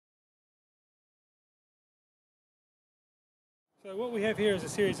So what we have here is a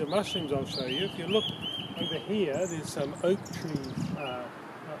series of mushrooms I'll show you. If you look over here, there's some oak trees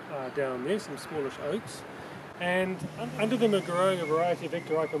down there, some smallish oaks. And under them are growing a variety of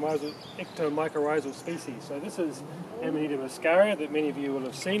ectomycorrhizal species. So this is Amanita muscaria that many of you will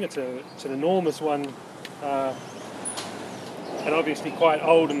have seen. It's an enormous one and obviously quite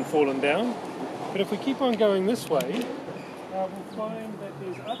old and fallen down. But if we keep on going this way, we'll find that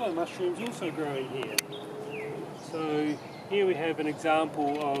there's other mushrooms also growing here. So here we have an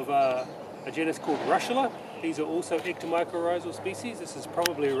example of a genus called Russula. These are also ectomycorrhizal species. This is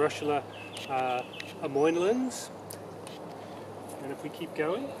probably Russula amoinolens. And if we keep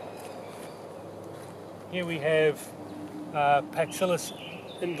going, here we have Paxillus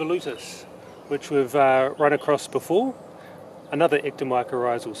involutus, which we've run across before, another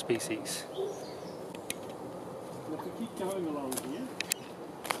ectomycorrhizal species. And if we keep going along here,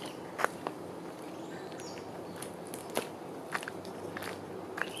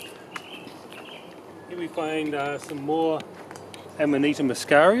 here we find some more Amanita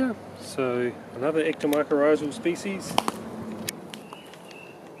muscaria, so another ectomycorrhizal species.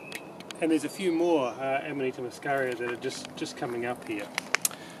 And there's a few more Amanita muscaria that are just coming up here.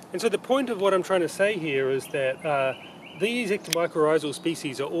 And so the point of what I'm trying to say here is that these ectomycorrhizal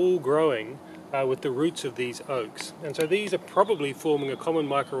species are all growing with the roots of these oaks. And so these are probably forming a common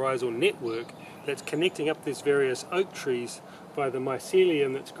mycorrhizal network that's connecting up these various oak trees by the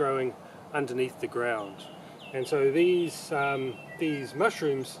mycelium that's growing underneath the ground. And so these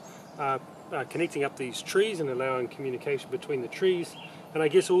mushrooms are connecting up these trees and allowing communication between the trees. And I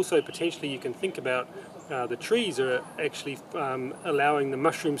guess also potentially you can think about the trees are actually allowing the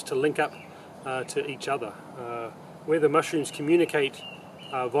mushrooms to link up to each other. Whether mushrooms communicate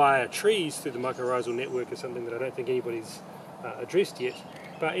via trees through the mycorrhizal network is something that I don't think anybody's addressed yet.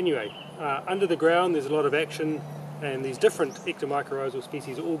 But anyway, under the ground there's a lot of action, and these different ectomycorrhizal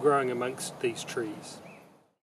species are all growing amongst these trees.